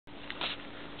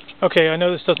Okay, I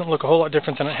know this doesn't look a whole lot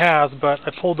different than it has, but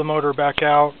I pulled the motor back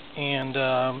out and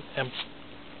am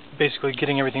basically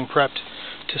getting everything prepped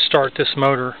to start this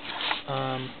motor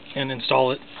and install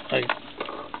it. I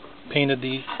painted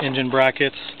the engine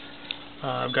brackets,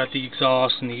 I've got the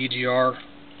exhaust and the EGR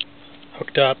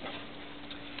hooked up,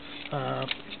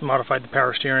 modified the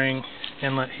power steering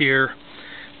inlet here,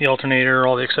 the alternator,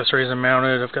 all the accessories are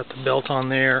mounted. I've got the belt on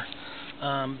there.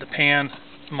 The pan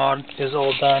mod is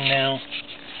all done now.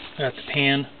 Got the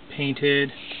pan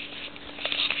painted.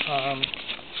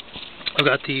 I've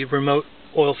got the remote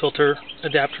oil filter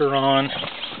adapter on.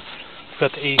 I've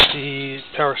got the AC,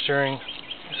 power steering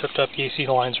is hooked up. The AC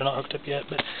lines are not hooked up yet,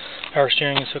 but power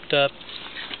steering is hooked up.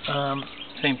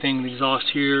 Same thing, the exhaust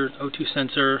here, O2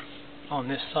 sensor on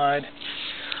this side.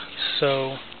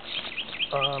 So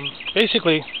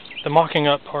basically the mocking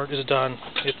up part is done.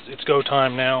 It's go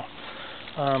time now.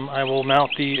 I will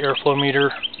mount the airflow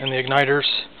meter and the igniters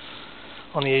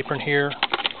on the apron here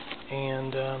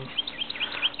and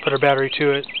put a battery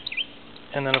to it,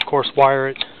 and then of course wire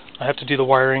it. I have to do the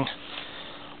wiring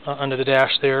under the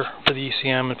dash there for the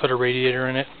ECM and put a radiator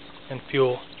in it and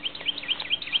fuel.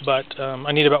 But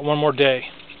I need about one more day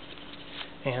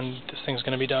and this thing's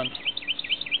going to be done.